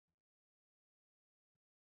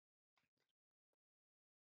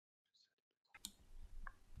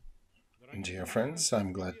Dear friends,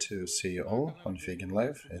 I'm glad to see you all on Feygin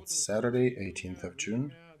Live. It's Saturday, 18th of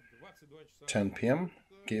June, 10 p.m.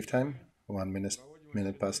 Kiev time, 1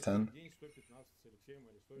 minute past 10,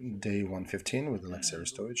 day 115 with Olexiy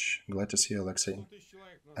Arestovych. Glad to see you, Olexiy.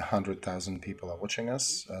 100,000 people are watching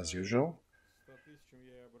us, as usual.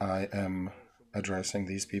 I am addressing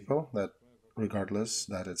these people that, regardless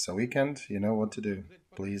that it's a weekend, you know what to do.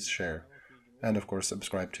 Please share. And of course,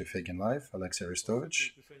 subscribe to Feygin Live, Olexiy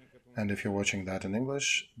Arestovych. And if you're watching that in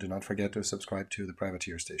English, do not forget to subscribe to the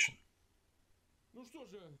privateer station.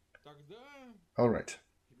 Alright,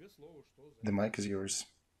 the mic is yours.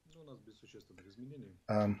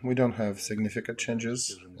 We don't have significant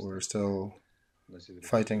changes. We're still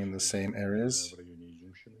fighting in the same areas.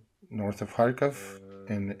 North of Kharkov,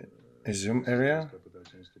 in Izum area.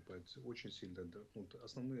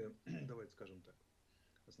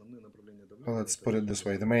 Well, let's put it this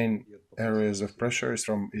way. The main areas of pressure is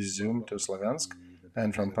from Izum to Slavyansk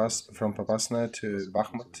and from Popasna to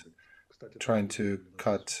Bakhmut, trying to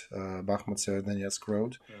cut Bakhmut-Severodonetsk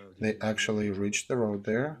road. They actually reached the road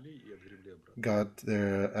there, got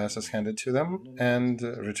their asses handed to them, and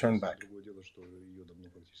returned back.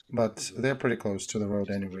 But they're pretty close to the road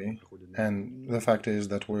anyway, and the fact is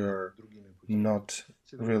that we're not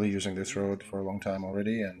really using this road for a long time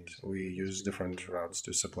already, and we use different routes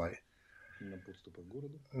to supply.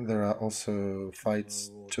 There are also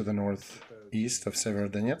fights to the northeast of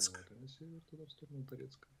Severodonetsk.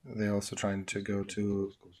 They're also trying to go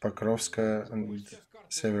to Pokrovska and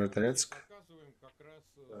Severodonetsk.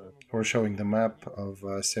 We're showing the map of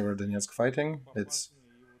Severodonetsk fighting. It's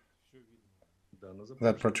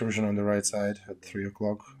that protrusion on the right side at 3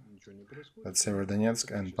 o'clock. That's Severodonetsk,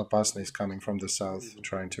 and Popasna is coming from the south,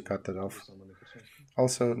 trying to cut that off.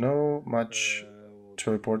 Also, no much to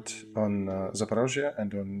report on Zaporozhye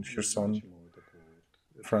and on Kherson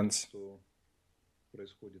fronts.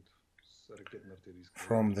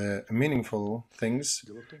 From the meaningful things,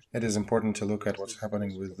 it is important to look at what's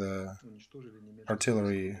happening with the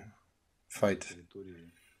artillery fight.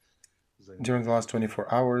 During the last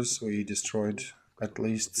 24 hours, we destroyed at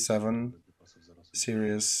least 7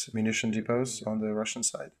 serious munition depots on the Russian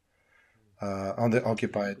side, on the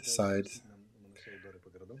occupied side,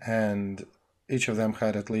 and each of them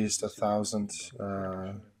had at least 1,000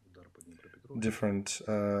 different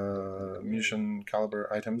munition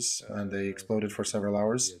caliber items, and they exploded for several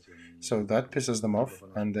hours. So that pisses them off,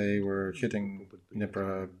 and they were hitting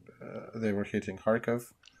they were hitting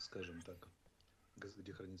Kharkov.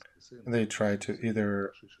 They tried to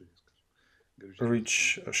either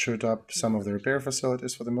shoot up some of the repair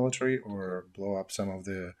facilities for the military or blow up some of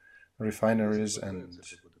the refineries and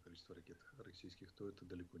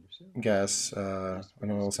gas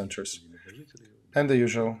and oil centers. And the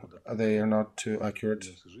usual, they are not too accurate.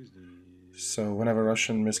 So whenever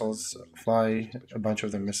Russian missiles fly, a bunch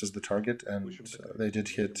of them misses the target, and they did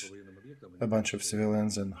hit a bunch of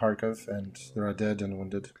civilians in Kharkov, and there are dead and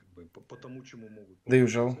wounded. The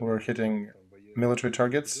usual, we're hitting military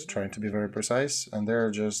targets, trying to be very precise, and they're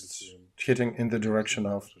just hitting in the direction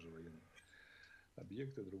of...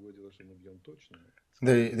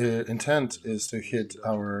 The intent is to hit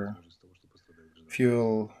our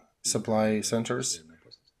fuel supply centers,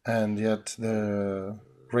 and yet the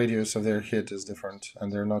radius of their hit is different,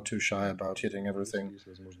 and they're not too shy about hitting everything.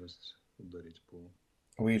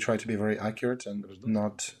 We try to be very accurate and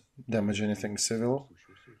not damage anything civil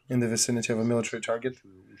in the vicinity of a military target,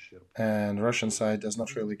 and Russian side does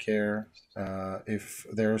not really care if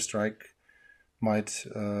their strike might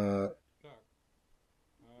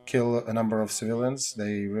kill a number of civilians.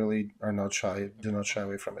 They really are not do not shy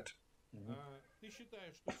away from it.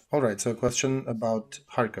 All right, so a question about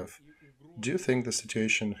Kharkov. Do you think the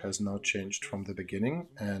situation has not changed from the beginning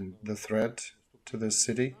and the threat to this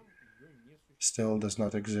city still does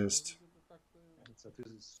not exist?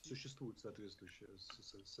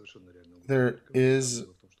 There is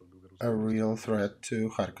a real threat to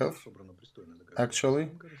Kharkov.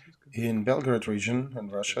 Actually, in Belgorod region in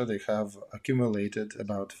Russia, they have accumulated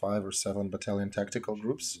about 5 or 7 battalion tactical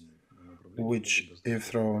groups, which, if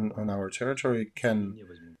thrown on our territory, can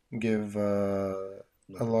give a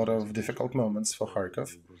lot of difficult moments for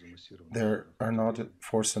Kharkov. There are not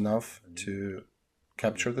force enough to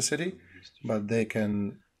capture the city, but they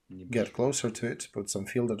can get closer to it, put some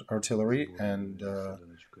field artillery, and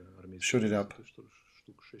shoot it up.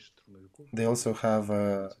 They also have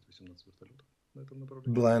a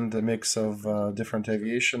mix of different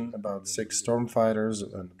aviation, about 6 storm fighters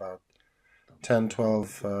and about 10,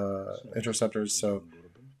 12 interceptors, so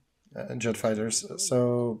jet fighters,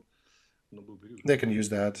 so they can use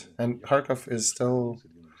that. And Kharkov is still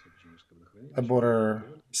a border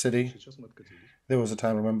city. There was a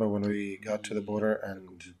time, remember, when we got to the border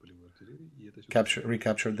and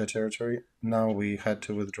recaptured the territory. Now we had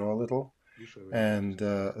to withdraw a little, and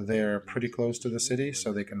they're pretty close to the city,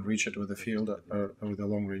 so they can reach it with a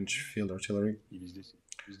long-range field artillery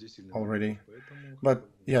already. But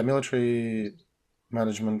yeah, military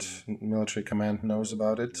management, military command knows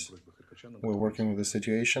about it. We're working with the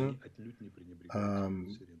situation.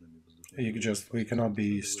 We cannot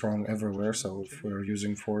be strong everywhere, so if we're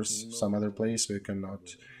using force some other place, we cannot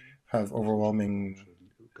have overwhelming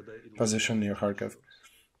position near Kharkov.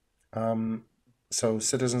 So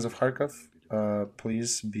citizens of Kharkov,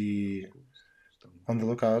 please be on the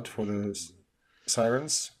lookout for the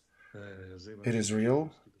sirens. It is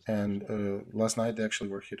real, and last night they actually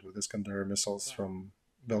were hit with Iskander missiles from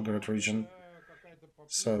Belgorod region.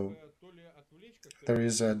 So there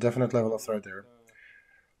is a definite level of threat there.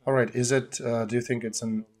 All right, do you think it's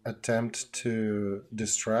an attempt to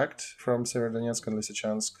distract from Severodonetsk and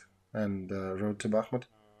Lysychansk and road to Bakhmut?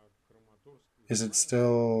 Is it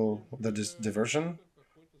still the diversion,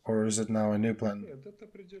 or is it now a new plan?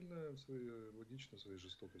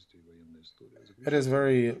 It is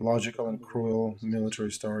very logical and cruel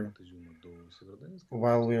military story.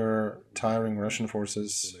 While we are tiring Russian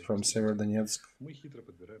forces from Severodonetsk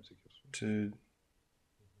to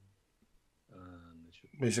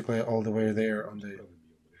basically all the way there on the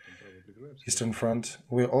Eastern Front,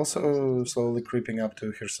 we're also slowly creeping up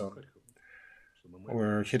to Kherson.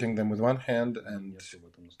 We're hitting them with one hand and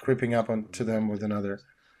creeping up to them with another.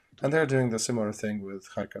 And they're doing the similar thing with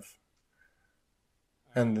Kharkov.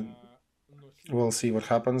 And we'll see what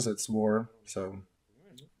happens. It's war, so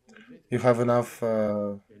you have enough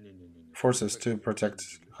forces to protect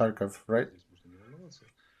Kharkov, right?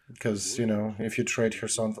 Because, if you trade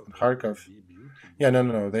Kherson and Kharkov,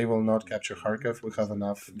 no, they will not capture Kharkov. We have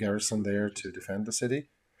enough garrison there to defend the city.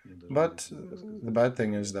 But the bad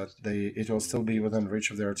thing is that it will still be within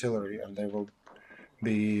reach of their artillery, and they will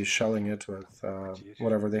be shelling it with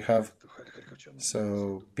whatever they have.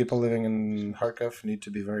 So people living in Kharkov need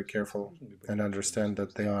to be very careful and understand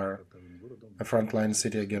that they are a frontline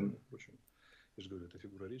city again,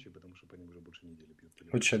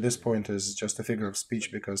 which at this point is just a figure of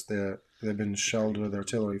speech because they've been shelled with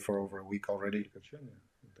artillery for over a week already.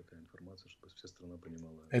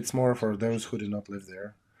 It's more for those who do not live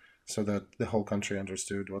there, so that the whole country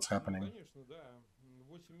understood what's happening.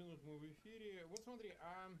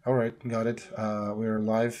 All right, got it. We're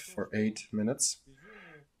live for 8 minutes.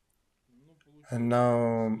 And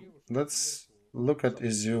now let's look at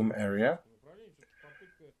Izium area.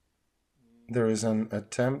 There is an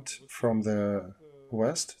attempt from the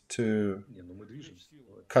west to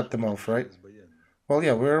cut them off, right? Well,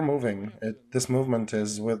 yeah, we're moving. This movement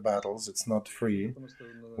is with battles. It's not free.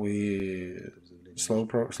 We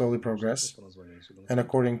slowly progress. And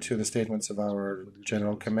according to the statements of our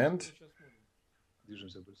general command,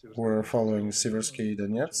 we're following Siversky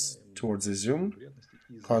Donetsk towards Izium,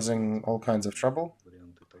 causing all kinds of trouble,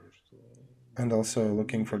 and also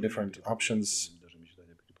looking for different options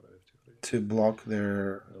to block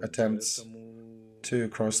their attempts to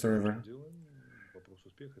cross the river.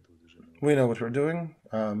 We know what we're doing.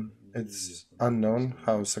 It's unknown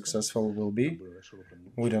how successful we'll be.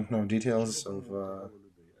 We don't know details of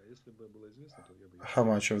how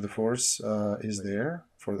much of the force is there,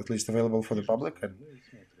 for at least available for the public. And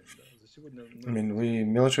I mean, we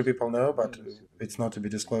military people know, but it's not to be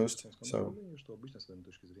disclosed. So,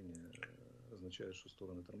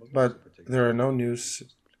 but there are no news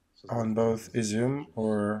on both Izium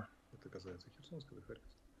or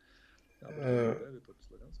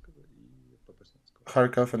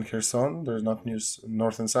Kharkov and Kherson. There's not news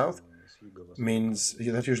north and south.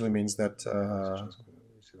 That usually means that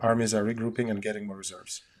armies are regrouping and getting more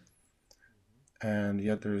reserves. And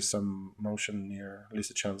yet there is some motion near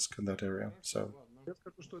Lysychansk in that area. So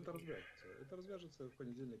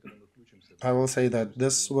I will say that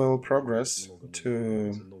this will progress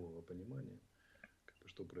to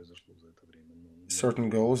certain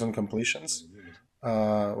goals and completions.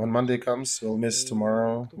 When Monday comes, we'll miss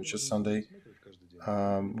tomorrow, which is Sunday.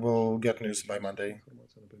 We'll get news by Monday.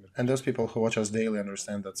 And those people who watch us daily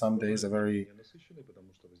understand that some days are very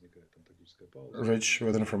rich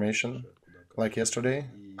with information, like yesterday.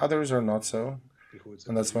 Others are not so.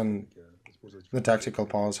 And that's when the tactical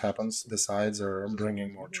pause happens. The sides are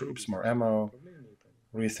bringing more troops, more ammo,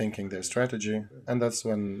 rethinking their strategy. And that's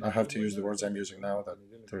when I have to use the words I'm using now, that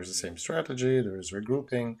there's the same strategy, there is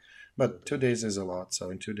regrouping. But 2 days is a lot, so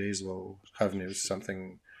in 2 days we'll have news.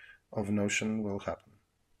 Something of notion will happen.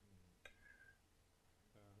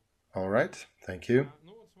 All right, thank you.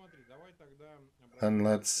 then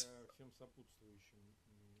let's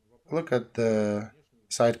look at the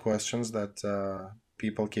side questions that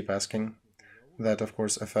people keep asking that, of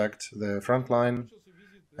course, affect the front line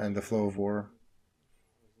and the flow of war.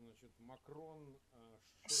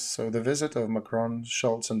 So the visit of Macron,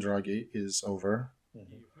 Scholz, and Draghi is over.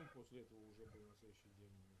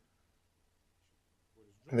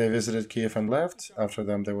 They visited Kiev and left. After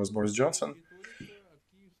them, there was Boris Johnson.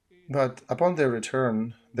 But upon their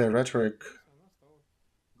return, their rhetoric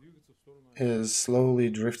is slowly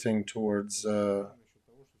drifting towards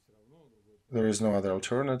there is no other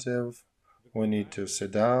alternative. We need to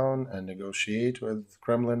sit down and negotiate with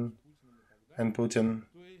Kremlin and Putin.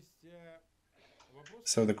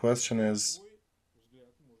 So the question is,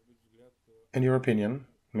 in your opinion,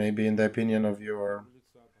 maybe in the opinion of your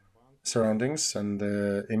surroundings and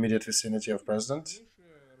the immediate vicinity of President,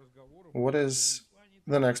 what is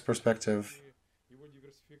the next perspective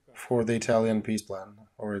for the Italian peace plan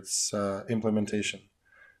or its implementation?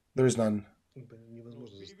 There is none.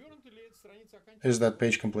 Is that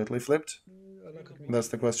page completely flipped? That's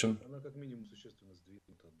the question.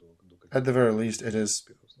 At the very least, it is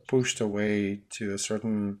pushed away to a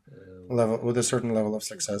certain level, with a certain level of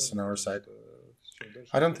success on our side.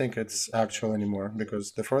 I don't think it's actual anymore,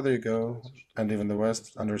 because the further you go, and even the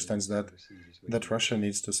West understands that Russia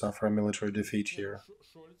needs to suffer a military defeat here.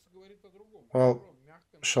 Well,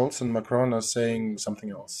 Scholz and Macron are saying something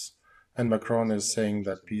else, and Macron is saying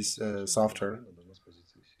that peace is softer.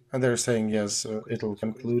 And they're saying, yes, it'll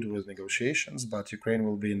conclude with negotiations, but Ukraine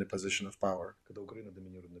will be in the position of power.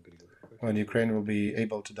 When Ukraine will be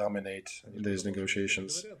able to dominate these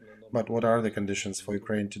negotiations. But what are the conditions for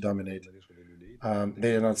Ukraine to dominate?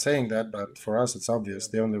 They are not saying that, but for us it's obvious.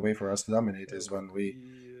 The only way for us to dominate is when we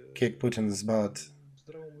kick Putin's butt.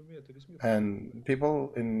 And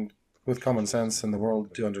people with common sense in the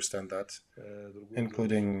world do understand that,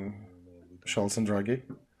 including Scholz and Draghi.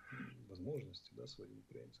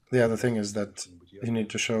 The other thing is that you need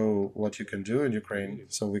to show what you can do in Ukraine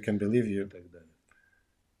so we can believe you.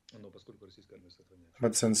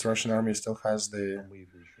 But since Russian army still has the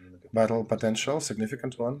battle potential,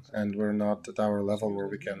 significant one, and we're not at our level where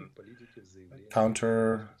we can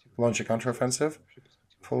launch a counteroffensive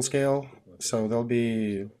full scale, so there'll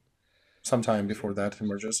be some time before that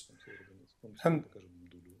emerges. And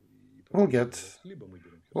we'll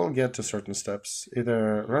get to certain steps.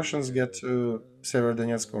 Either Russians get to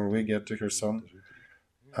Severodonetsk or we get to Kherson.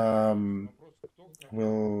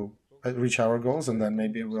 We'll reach our goals, and then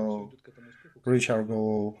maybe we'll reach our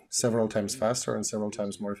goal several times faster and several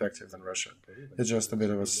times more effective than Russia. It's just a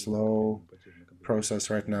bit of a slow process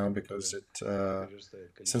right now because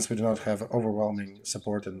since we do not have overwhelming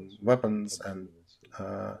support in weapons and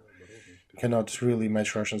cannot really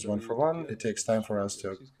match Russians one for one, it takes time for us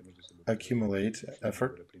to accumulate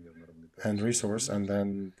effort and resource and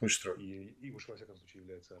then push through.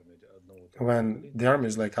 When the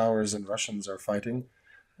armies like ours and Russians are fighting,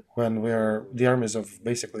 when we're the armies of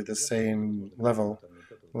basically the same level,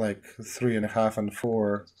 like 3.5 and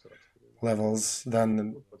 4 levels,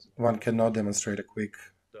 then one cannot demonstrate a quick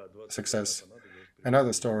success.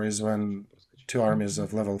 Another story is when two armies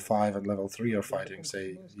of level 5 and level 3 are fighting,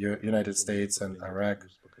 say United States and Iraq.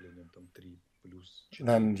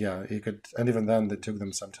 Then yeah, you could, and even then it took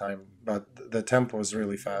them some time, but the tempo was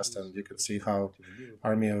really fast, and you could see how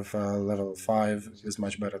army of level 5 is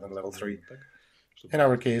much better than level 3. In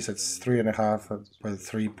our case, it's 3.5 with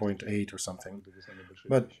 3.8 or something.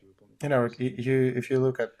 But if you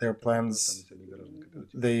look at their plans,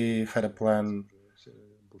 they had a plan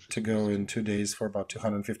to go in 2 days for about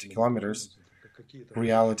 250 kilometers.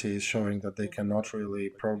 Reality is showing that they cannot really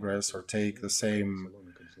progress or take the same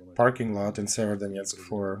parking lot in Severodonetsk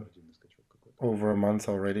for over a month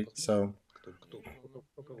already. So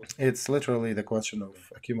it's literally the question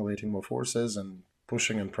of accumulating more forces and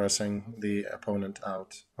pushing and pressing the opponent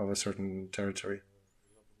out of a certain territory.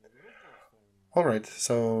 All right,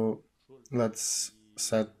 so let's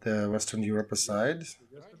set the Western Europe aside.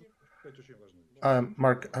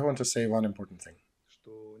 Mark, I want to say one important thing.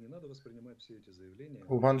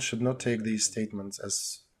 One should not take these statements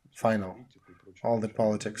as final, all the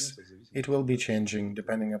politics. It will be changing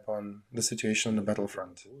depending upon the situation on the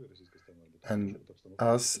battlefront. And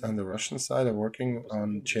us and the Russian side are working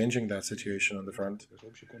on changing that situation on the front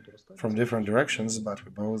from different directions, but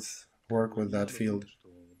we both work with that field.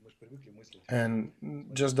 And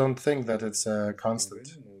just don't think that it's a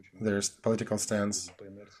constant. There's political stance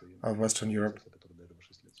of Western Europe.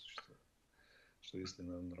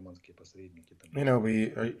 You know,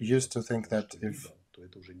 we are used to think that if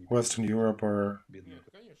Western Europe or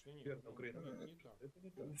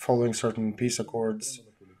following certain peace accords,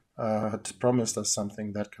 had promised us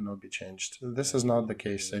something that cannot be changed. This is not the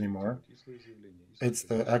case anymore. It's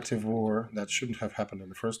the active war that shouldn't have happened in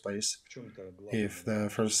the first place if the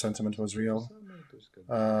first sentiment was real.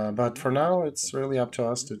 But for now, it's really up to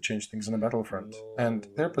us to change things in the battlefront. And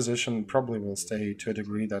their position probably will stay to a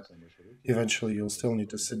degree that eventually you'll still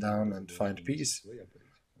need to sit down and find peace.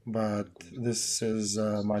 But this is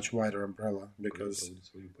a much wider umbrella because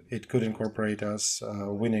it could incorporate us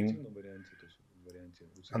winning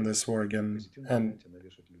on this war again. And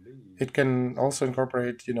it can also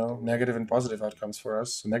incorporate, negative and positive outcomes for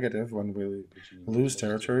us. Negative when we lose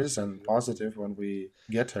territories, and positive when we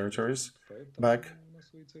get territories back,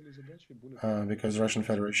 because Russian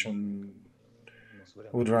Federation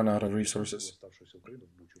would run out of resources.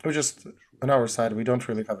 We just, on our side, we don't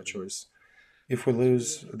really have a choice. If we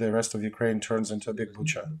lose, the rest of Ukraine turns into a big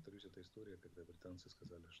bucha.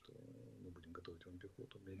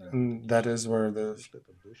 And that is where the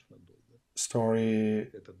story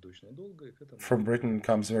from Britain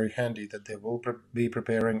comes very handy, that they will be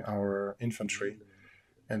preparing our infantry.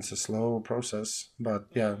 And it's a slow process, but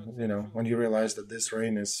yeah, when you realize that this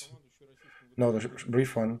reign is not a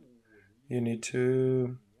brief one, you need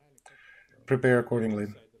to prepare accordingly.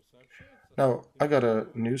 Now, I got a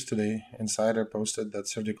news today. Insider posted that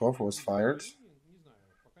Serdyukov was fired,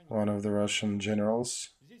 one of the Russian generals.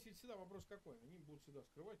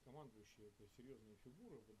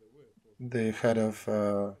 The head of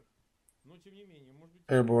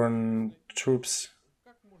airborne troops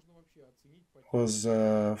was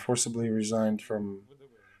forcibly resigned from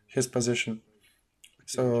his position.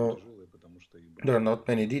 So there are not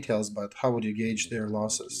many details, but how would you gauge their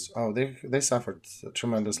losses? Oh, they suffered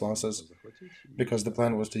tremendous losses because the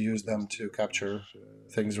plan was to use them to capture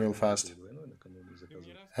things real fast.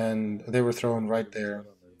 And they were thrown right there.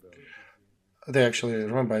 They actually,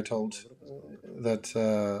 remember I told that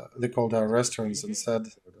they called our restaurants and said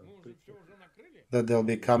that they'll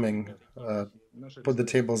be coming, put the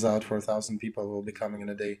tables out for 1,000 people will be coming in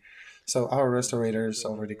a day. So our restaurators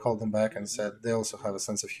already called them back and said, they also have a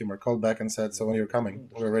sense of humor, called back and said, so when you're coming,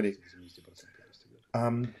 we're ready.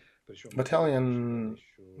 Battalion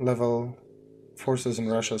level forces in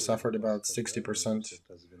Russia suffered about 60%,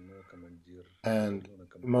 and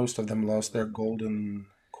most of them lost their golden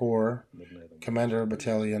core, commander of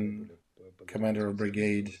battalion, commander of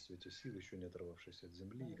brigade,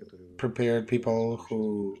 prepared people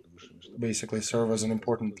who basically serve as an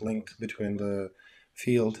important link between the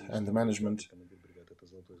field and the management.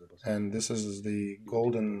 And this is the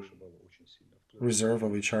golden reserve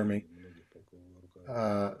of each army.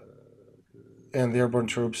 And the airborne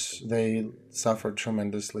troops, they suffered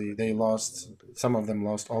tremendously. They lost, some of them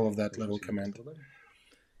lost all of that level command.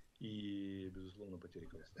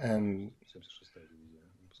 And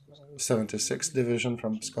 76th Division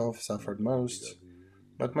from Pskov suffered most,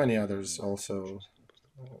 but many others also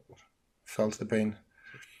felt the pain.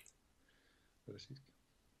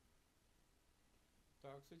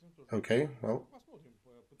 Okay, well,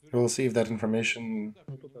 we'll see if that information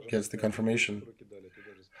gets the confirmation.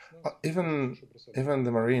 Even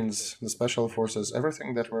the Marines, the Special Forces,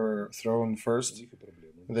 everything that were thrown first,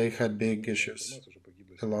 they had big issues.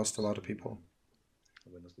 They lost a lot of people.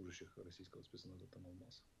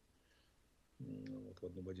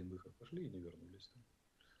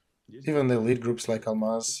 Even the elite groups like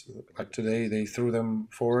Almaz, like today, they threw them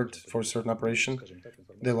forward for a certain operation.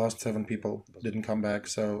 They lost 7 people, didn't come back.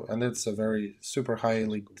 So, and it's a very super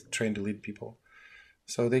highly trained elite people.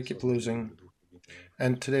 So they keep losing.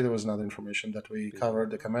 And today there was another information that we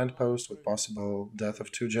covered the command post with possible death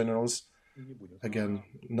of 2 generals. Again,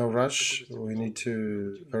 no rush. We need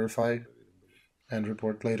to verify and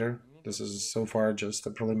report later. This is so far just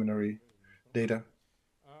the preliminary data.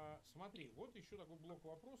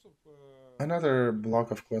 Another block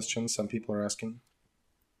of questions some people are asking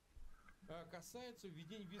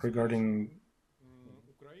regarding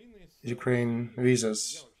Ukraine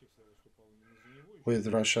visas with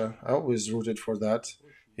Russia. I always rooted for that.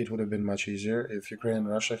 It would have been much easier if Ukraine and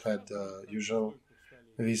Russia had usual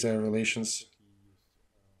visa relations.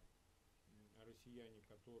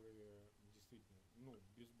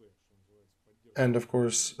 And of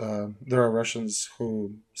course, there are Russians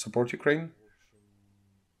who support Ukraine,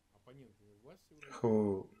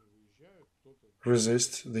 who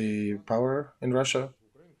resist the power in Russia.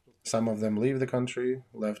 Some of them leave the country,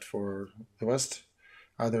 left for the West,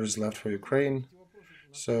 others left for Ukraine.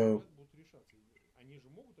 So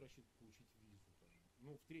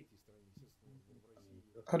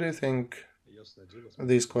how do you think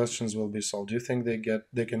these questions will be solved? Do you think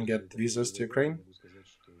they can get visas to Ukraine?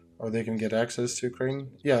 or they can get access to Ukraine?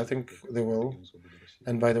 Yeah, I think they will.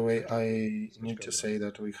 And by the way, I need to say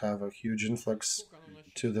that we have a huge influx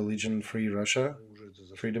to the Legion Free Russia,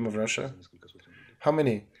 Freedom of Russia. How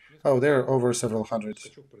many? Oh, there are over several hundred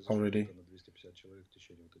already.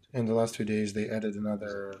 In the last 2 days, they added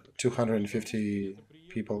another 250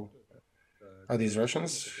 people. Are these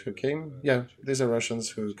Russians who came? Yeah, these are Russians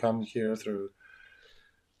who come here through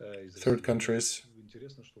third countries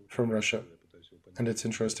from Russia. And it's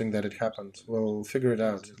interesting that it happened. We'll figure it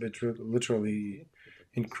out. It literally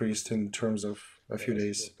increased in terms of a few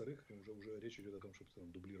days.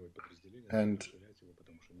 And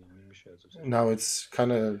now it's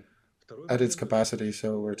kind of at its capacity, so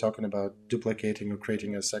we're talking about duplicating or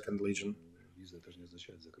creating a second legion.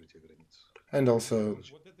 And also,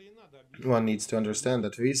 one needs to understand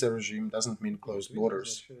that visa regime doesn't mean closed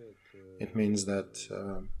borders. It means that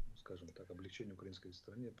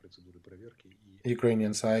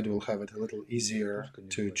Ukrainian side will have it a little easier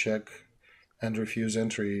to check and refuse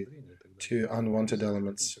entry to unwanted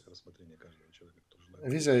elements.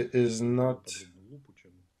 Visa is not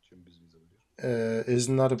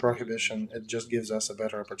a prohibition. It just gives us a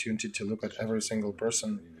better opportunity to look at every single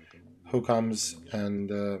person who comes and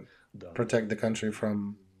protect the country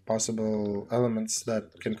from possible elements that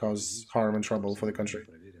can cause harm and trouble for the country.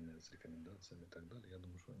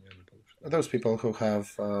 Those people who have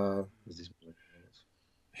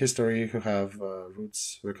history, who have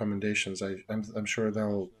roots, recommendations, I'm sure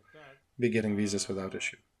they'll be getting visas without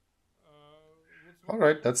issue. All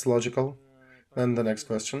right, that's logical. Then the next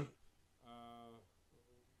question.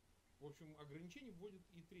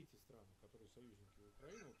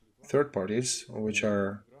 Third parties, which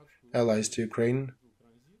are allies to Ukraine,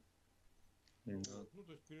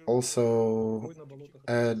 also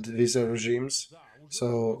add visa regimes.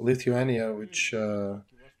 So Lithuania, which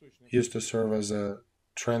used to serve as a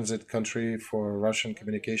transit country for Russian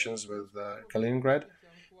communications with Kaliningrad,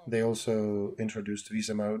 they also introduced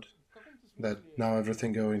visa mode, that now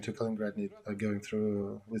everything going to Kaliningrad going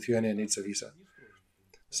through Lithuania needs a visa.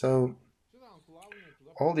 So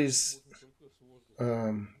all these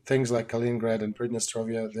things like Kaliningrad and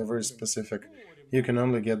Pridnestrovia, they're very specific. You can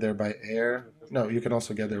only get there by air. No, you can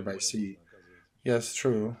also get there by sea. Yes,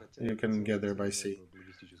 true, you can get there by sea.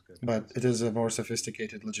 But it is a more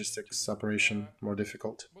sophisticated logistics operation, more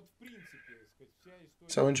difficult.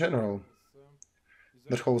 So in general,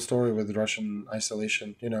 that whole story with Russian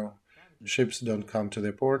isolation, ships don't come to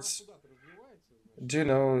their ports. Do you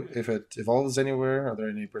know if it evolves anywhere? Are there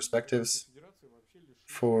any perspectives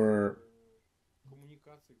for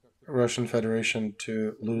Russian Federation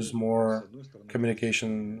to lose more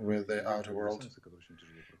communication with the outer world?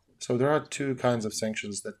 So there are two kinds of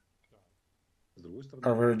sanctions that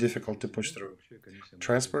are very difficult to push through: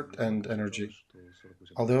 transport and energy.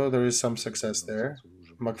 Although there is some success there,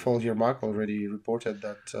 McFall Yermak already reported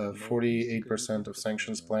that 48% of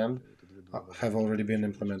sanctions planned have already been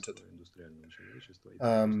implemented.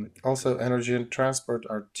 Also, energy and transport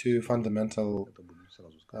are two fundamental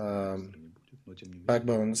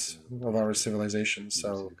backbones of our civilization,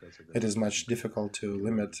 so it is much difficult to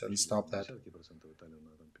limit and stop that.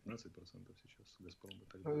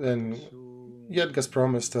 And yet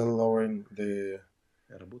Gazprom is still lowering the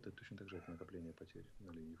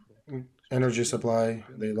energy supply.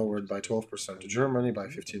 They lowered by 12% to Germany, by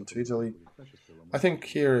 15% to Italy. I think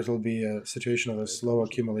here it will be a situation of a slow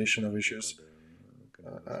accumulation of issues,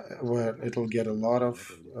 where it'll get a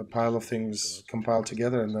pile of things compiled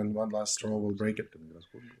together, and then one last straw will break it.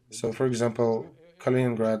 So, for example,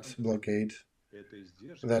 Kaliningrad blockade,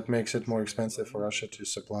 that makes it more expensive for Russia to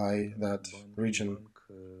supply that region,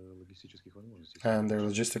 and their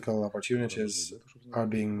logistical opportunities are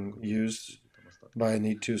being used by a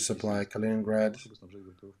need to supply Kaliningrad.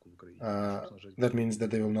 That means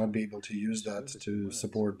that they will not be able to use that to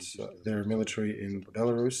support their military in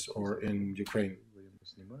Belarus or in Ukraine.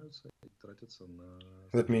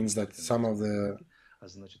 That means that some of the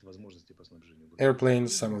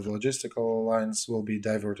airplanes, some of the logistical lines will be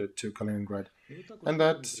diverted to Kaliningrad. And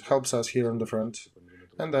that helps us here on the front.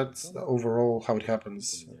 And that's overall how it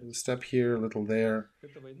happens. A step here, a little there.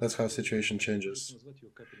 That's how the situation changes.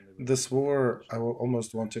 This war, I will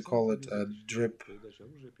almost want to call it a drip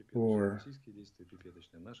war.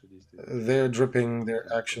 They're dripping their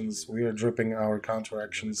actions, we are dripping our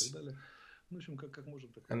counteractions.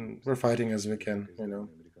 And we're fighting as we can,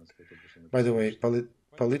 By the way,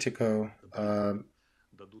 Politico,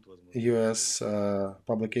 US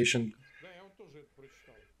publication,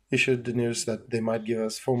 issued the news that they might give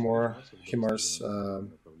us 4 more HIMARS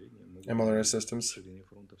MLRS systems.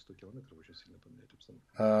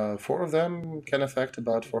 Four of them can affect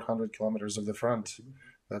about 400 kilometers of the front.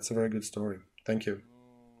 That's a very good story. Thank you.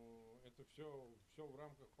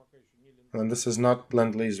 And this is not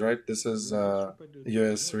Lend-Lease, right? This is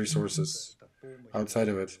US resources outside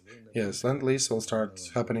of it. Yes, Lend-Lease will start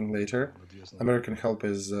happening later. American help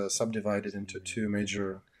is subdivided into two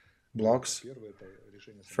major blocks.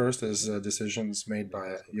 First is decisions made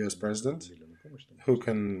by US President, who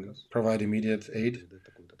can provide immediate aid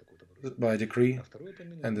by decree.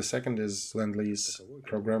 And the second is Lend-Lease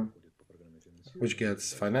program, which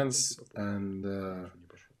gets finance and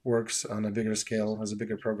works on a bigger scale, as a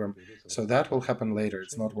bigger program. So that will happen later.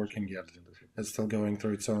 It's not working yet. It's still going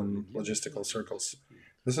through its own logistical circles.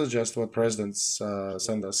 This is just what presidents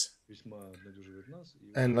send us.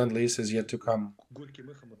 And Lend-Lease is yet to come,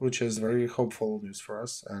 which is very hopeful news for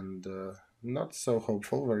us, and not so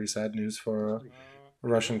hopeful, very sad news for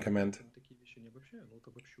Russian command.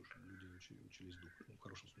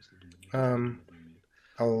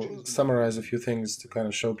 I'll summarize a few things to kind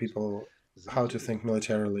of show people how to think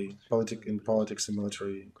militarily, in politics and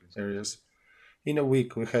military areas. In a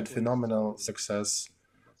week, we had phenomenal success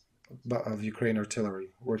of Ukraine artillery.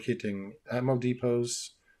 We're hitting ammo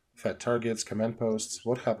depots, fed targets, command posts.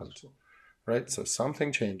 What happened? Right? So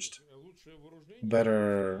something changed.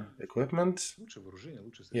 Better equipment.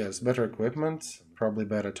 Yes, better equipment, probably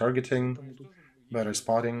better targeting, better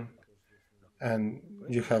spotting, and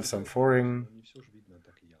you have some foreign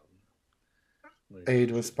aid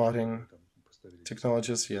with spotting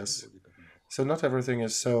technologies, yes. So not everything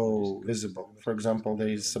is so visible. For example,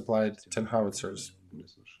 they supplied 10 howitzers.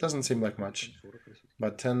 Doesn't seem like much,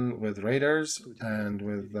 but 10 with radars and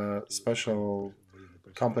with special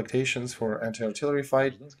complectations for anti-artillery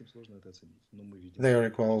fight, they are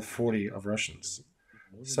equal 40 of Russians.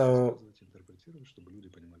 So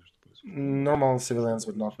normal civilians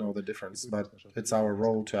would not know the difference, but it's our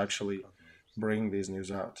role to actually bring these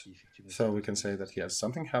news out. So we can say that yes,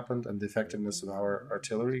 something happened and the effectiveness of our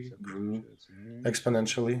artillery grew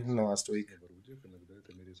exponentially in the last week.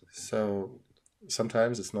 So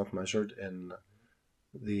sometimes it's not measured in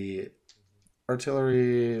the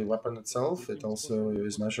artillery weapon itself, it also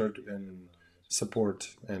is measured in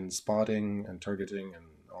support and spotting and targeting and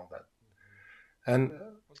all that. And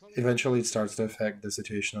eventually it starts to affect the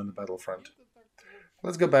situation on the battlefront.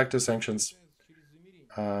 Let's go back to sanctions.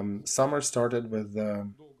 Summer started with a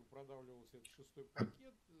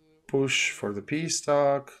push for the peace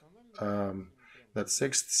talk. That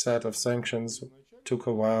sixth set of sanctions took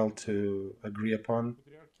a while to agree upon.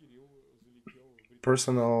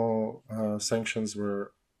 Personal sanctions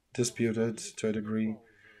were disputed to a degree,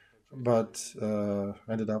 but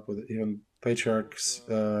ended up with even Patriarch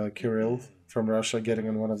Kirill from Russia getting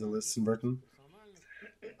on one of the lists in Britain.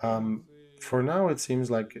 For now, it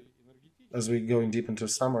seems like as we're going deep into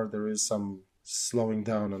summer, there is some slowing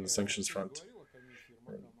down on the sanctions front.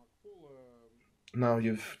 Now,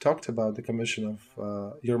 you've talked about the commission of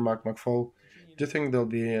Yermak McFall. Do you think there'll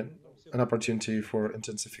be an opportunity for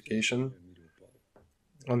intensification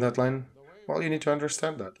on that line? Well, you need to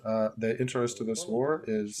understand that the interest to this war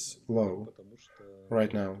is low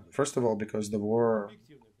right now. First of all, because the war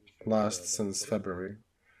lasts since February.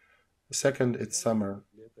 Second, it's summer.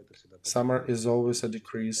 Summer is always a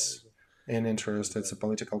decrease in interest. It's a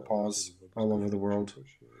political pause all over the world.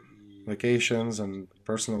 Vacations and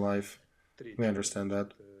personal life, we understand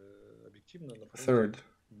that. Third,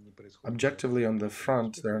 objectively on the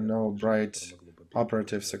front, there are no bright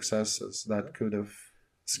operative successes that could have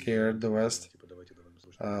scared the West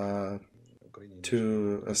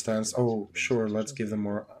to a stance, oh, sure, let's give them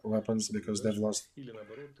more weapons because they've lost,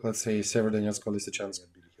 let's say, Severodonetsk or Lysychansk.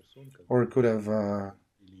 Or it could have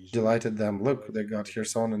delighted them, look, they got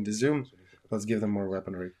Kherson and Izum, let's give them more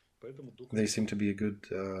weaponry. They seem to be good,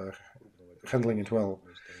 handling it well.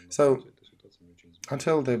 So,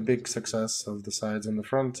 until the big success of the sides on the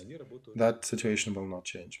front, that situation will not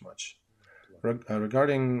change much.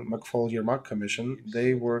 Regarding McFall-Yermak Commission,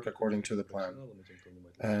 they work according to the plan,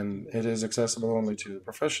 and it is accessible only to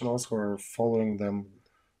professionals who are following them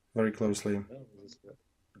very closely.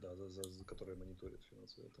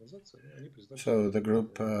 So the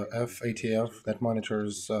group FATF that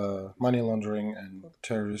monitors money laundering and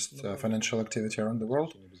terrorist financial activity around the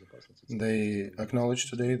world, they acknowledged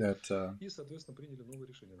today that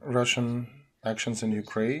Russian actions in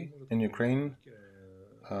Ukraine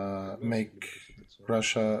make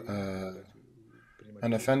Russia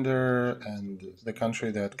an offender and the country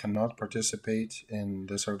that cannot participate in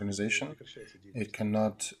this organization. It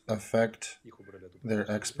cannot affect their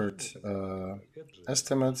expert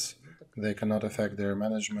estimates. They cannot affect their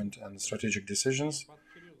management and strategic decisions.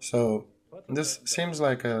 So this seems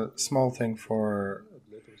like a small thing for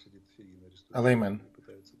a layman,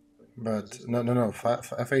 but no.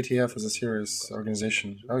 FATF is a serious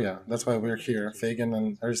organization. Oh yeah, that's why we're here. Feygin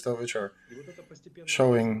and Arestovych are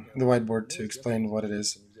showing the whiteboard to explain what it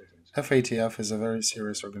is. FATF is a very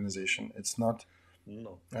serious organization. It's not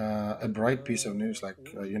a bright piece of news like,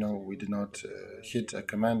 we did not hit a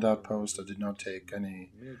command outpost or did not take any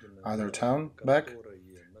other town back,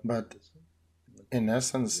 but in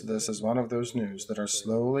essence, this is one of those news that are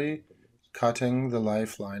slowly cutting the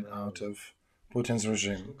lifeline out of Putin's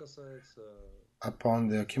regime. Upon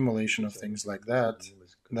the accumulation of things like that,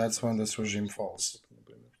 that's when this regime falls.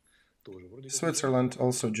 Switzerland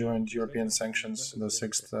also joined European sanctions, the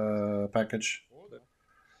sixth package.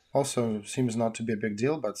 Also seems not to be a big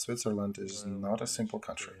deal, but Switzerland is not a simple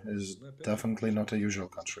country. It is definitely not a usual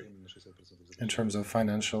country in terms of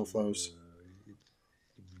financial flows.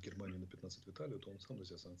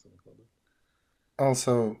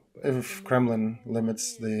 Also, if Kremlin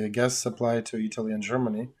limits the gas supply to Italy and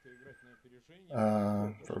Germany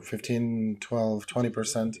for 15, 12,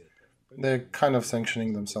 20%, they're kind of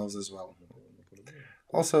sanctioning themselves as well.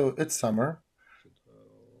 Also, it's summer,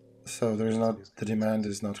 so the demand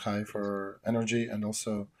is not high for energy, and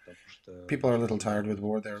also people are a little tired with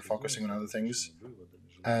war. They're focusing on other things.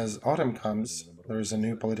 As autumn comes, there is a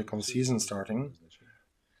new political season starting,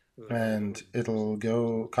 and it'll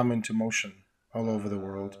come into motion all over the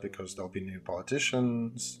world because there'll be new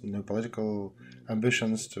politicians, new political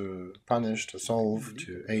ambitions to punish, to solve,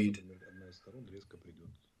 to aid.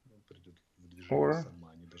 Or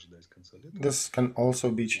this can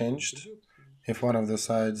also be changed if one of the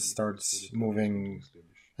sides starts moving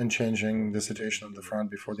and changing the situation on the front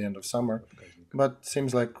before the end of summer. But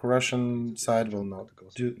seems like Russian side will not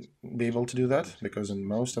be able to do that, because in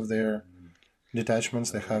most of their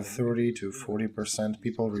detachments they have 30 to 40%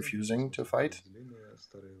 people refusing to fight,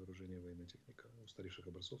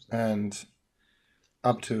 and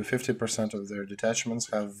up to 50% of their detachments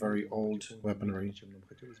have very old weaponry.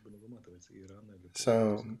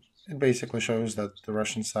 So it basically shows that the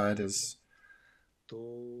Russian side is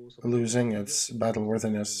losing its battle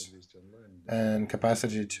worthiness and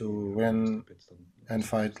capacity to win and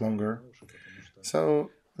fight longer. So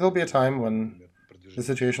there'll be a time when the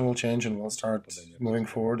situation will change and we'll start moving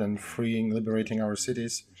forward and liberating our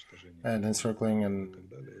cities and encircling and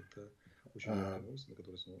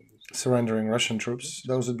surrendering Russian troops.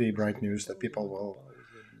 Those would be bright news that people will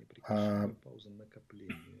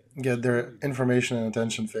get their information and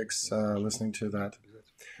attention fix listening to that.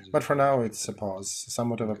 But for now, it's a pause,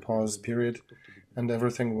 somewhat of a pause period, and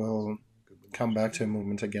everything will come back to a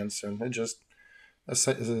movement again soon. It just,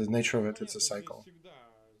 the nature of it, it's a cycle.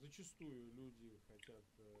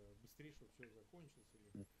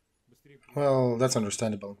 Well, that's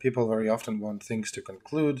understandable. People very often want things to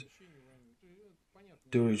conclude,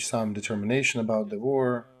 to reach some determination about the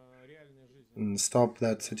war, and stop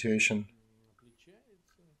that situation.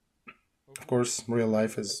 Of course, real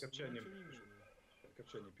life is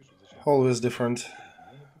always different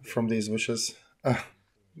from these wishes.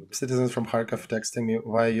 Citizens from Kharkov texting me,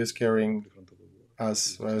 why are you scaring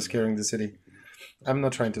us? Why are you scaring the city? I'm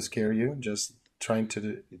not trying to scare you, just trying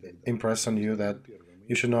to impress on you that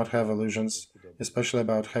you should not have illusions, especially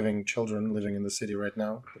about having children living in the city right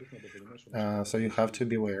now. So you have to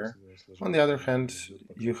beware. On the other hand,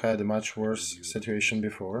 you had a much worse situation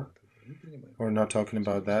before. We're not talking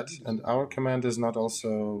about that. And our command is not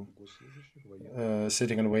also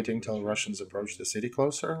sitting and waiting till Russians approach the city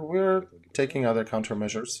closer. We're taking other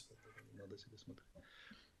countermeasures.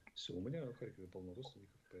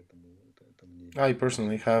 I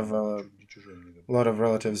personally have a lot of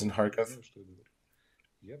relatives in Kharkov.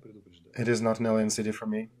 It is not an alien city for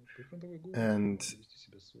me, and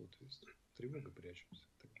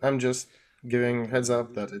I'm just giving heads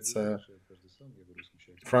up that it's a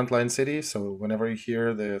frontline city, so whenever you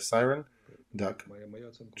hear the siren, duck.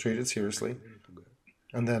 Treat it seriously,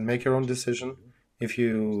 and then make your own decision if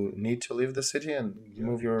you need to leave the city and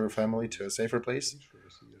move your family to a safer place,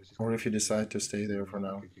 or if you decide to stay there for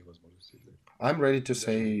now. I'm ready to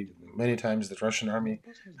say many times that Russian army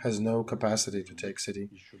has no capacity to take city.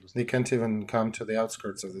 They can't even come to the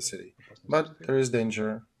outskirts of the city. But there is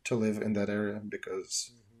danger to live in that area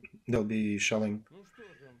because they'll be shelling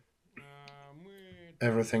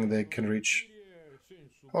everything they can reach.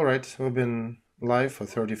 All right, we've been live for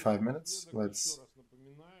 35 minutes. Let's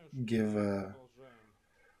give a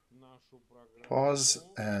pause,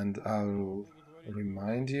 and I'll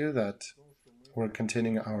remind you that we're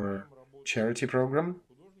continuing our charity program.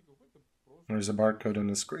 There's a barcode on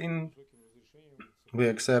the screen. We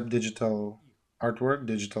accept digital artwork,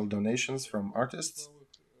 digital donations from artists.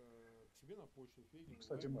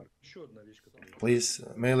 Please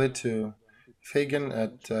mail it to Feygin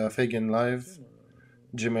at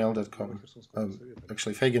feyginlive@gmail.com.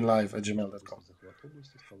 Actually, feyginlive@gmail.com.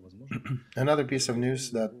 Another piece of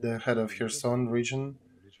news that the head of Kherson region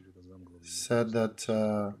said that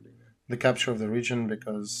the capture of the region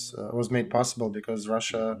was made possible because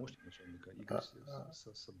Russia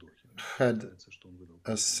had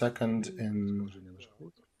a second in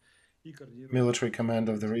military command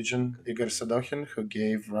of the region, Igor Sadokhin, who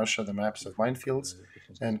gave Russia the maps of minefields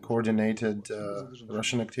and coordinated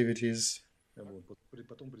Russian activities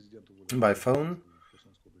by phone.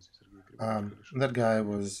 That guy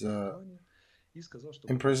was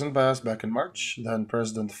imprisoned by us back in March. Then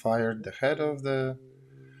President fired the head of the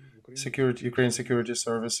Ukraine Security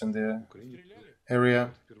Service in the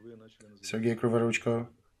area, Sergei Krivoruchko.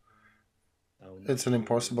 It's an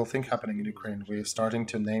impossible thing happening in Ukraine. We're starting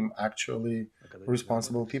to name actually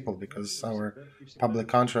responsible people because our public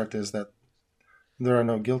contract is that there are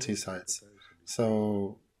no guilty sides.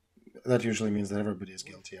 So that usually means that everybody is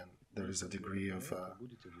guilty and there is a degree of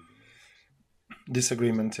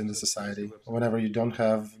disagreement in the society. Whenever you don't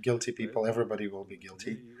have guilty people, everybody will be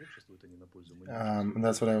guilty. And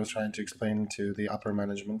that's what I was trying to explain to the upper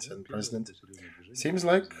management and president. Seems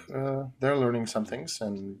like they're learning some things,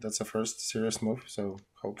 and that's a first serious move, so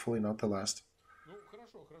hopefully not the last.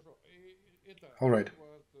 All right.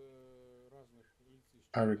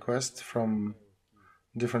 A request from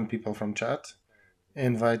different people from chat.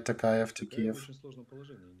 Invite Tokayev to Kiev.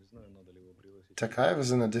 Tokayev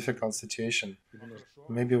is in a difficult situation.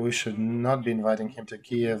 Maybe we should not be inviting him to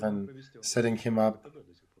Kiev and setting him up.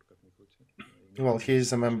 Well,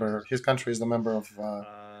 he's a member, his country is the member of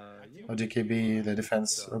DKB, the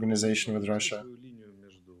defense organization with Russia.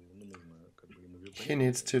 He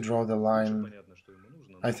needs to draw the line.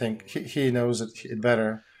 I think he knows it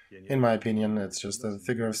better. In my opinion, it's just a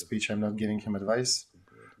figure of speech. I'm not giving him advice.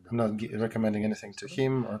 I'm not recommending anything to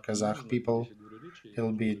him or Kazakh people.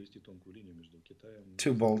 It'll be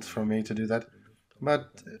too bold for me to do that.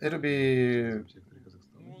 But it'll be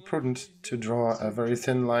prudent to draw a very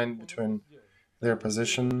thin line between their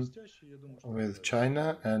position with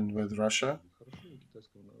China and with Russia.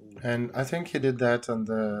 And I think he did that on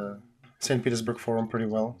the St. Petersburg Forum pretty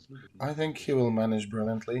well. I think he will manage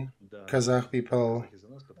brilliantly. Kazakh people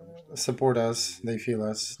support us, they feel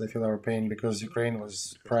our pain, because Ukraine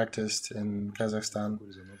was practiced in Kazakhstan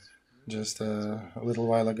just a little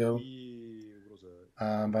while ago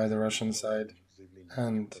by the Russian side.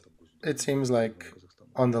 And it seems like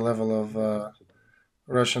on the level of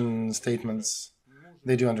Russian statements,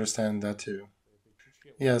 they do understand that too.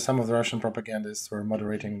 Yeah, some of the Russian propagandists were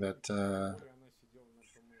moderating that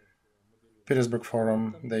Petersburg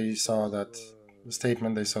Forum. They saw that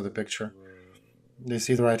statement, they saw the picture. They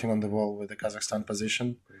see the writing on the wall with the Kazakhstan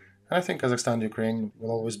position. And I think Kazakhstan and Ukraine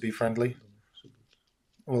will always be friendly.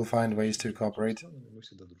 We'll find ways to cooperate.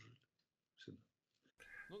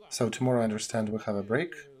 So tomorrow, I understand, we have a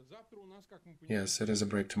break. Yes, it is a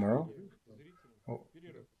break tomorrow.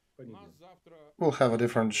 We'll have a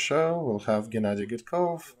different show. We'll have Gennady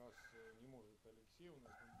Gutkov,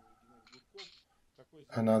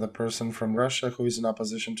 another person from Russia who is in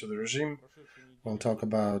opposition to the regime. We'll talk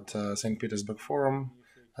about St. Petersburg Forum.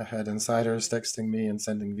 I had insiders texting me and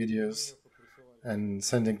sending videos and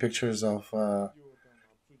sending pictures of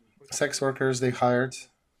sex workers they hired.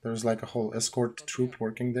 There's like a whole escort troop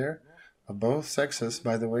working there, of both sexes,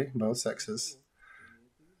 by the way, both sexes.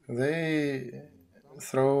 They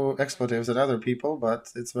throw expletives at other people, but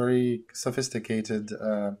it's very sophisticated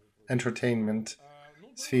entertainment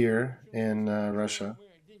sphere in Russia.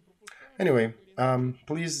 Anyway,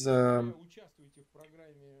 please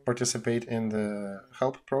participate in the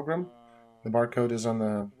help program. The barcode is on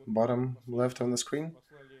the bottom left on the screen.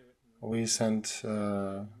 We sent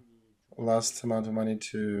last amount of money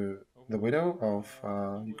to the widow of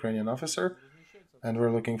a Ukrainian officer, and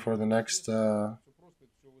we're looking for the next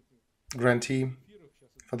grantee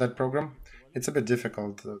for that program. It's a bit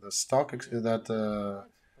difficult. The stock, that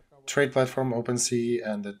trade platform, OpenSea,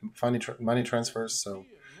 and the money transfers, so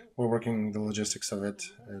we're working the logistics of it.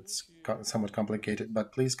 It's somewhat complicated,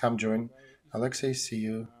 but please come join. Olexiy, see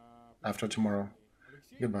you after tomorrow.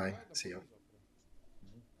 Goodbye. See you.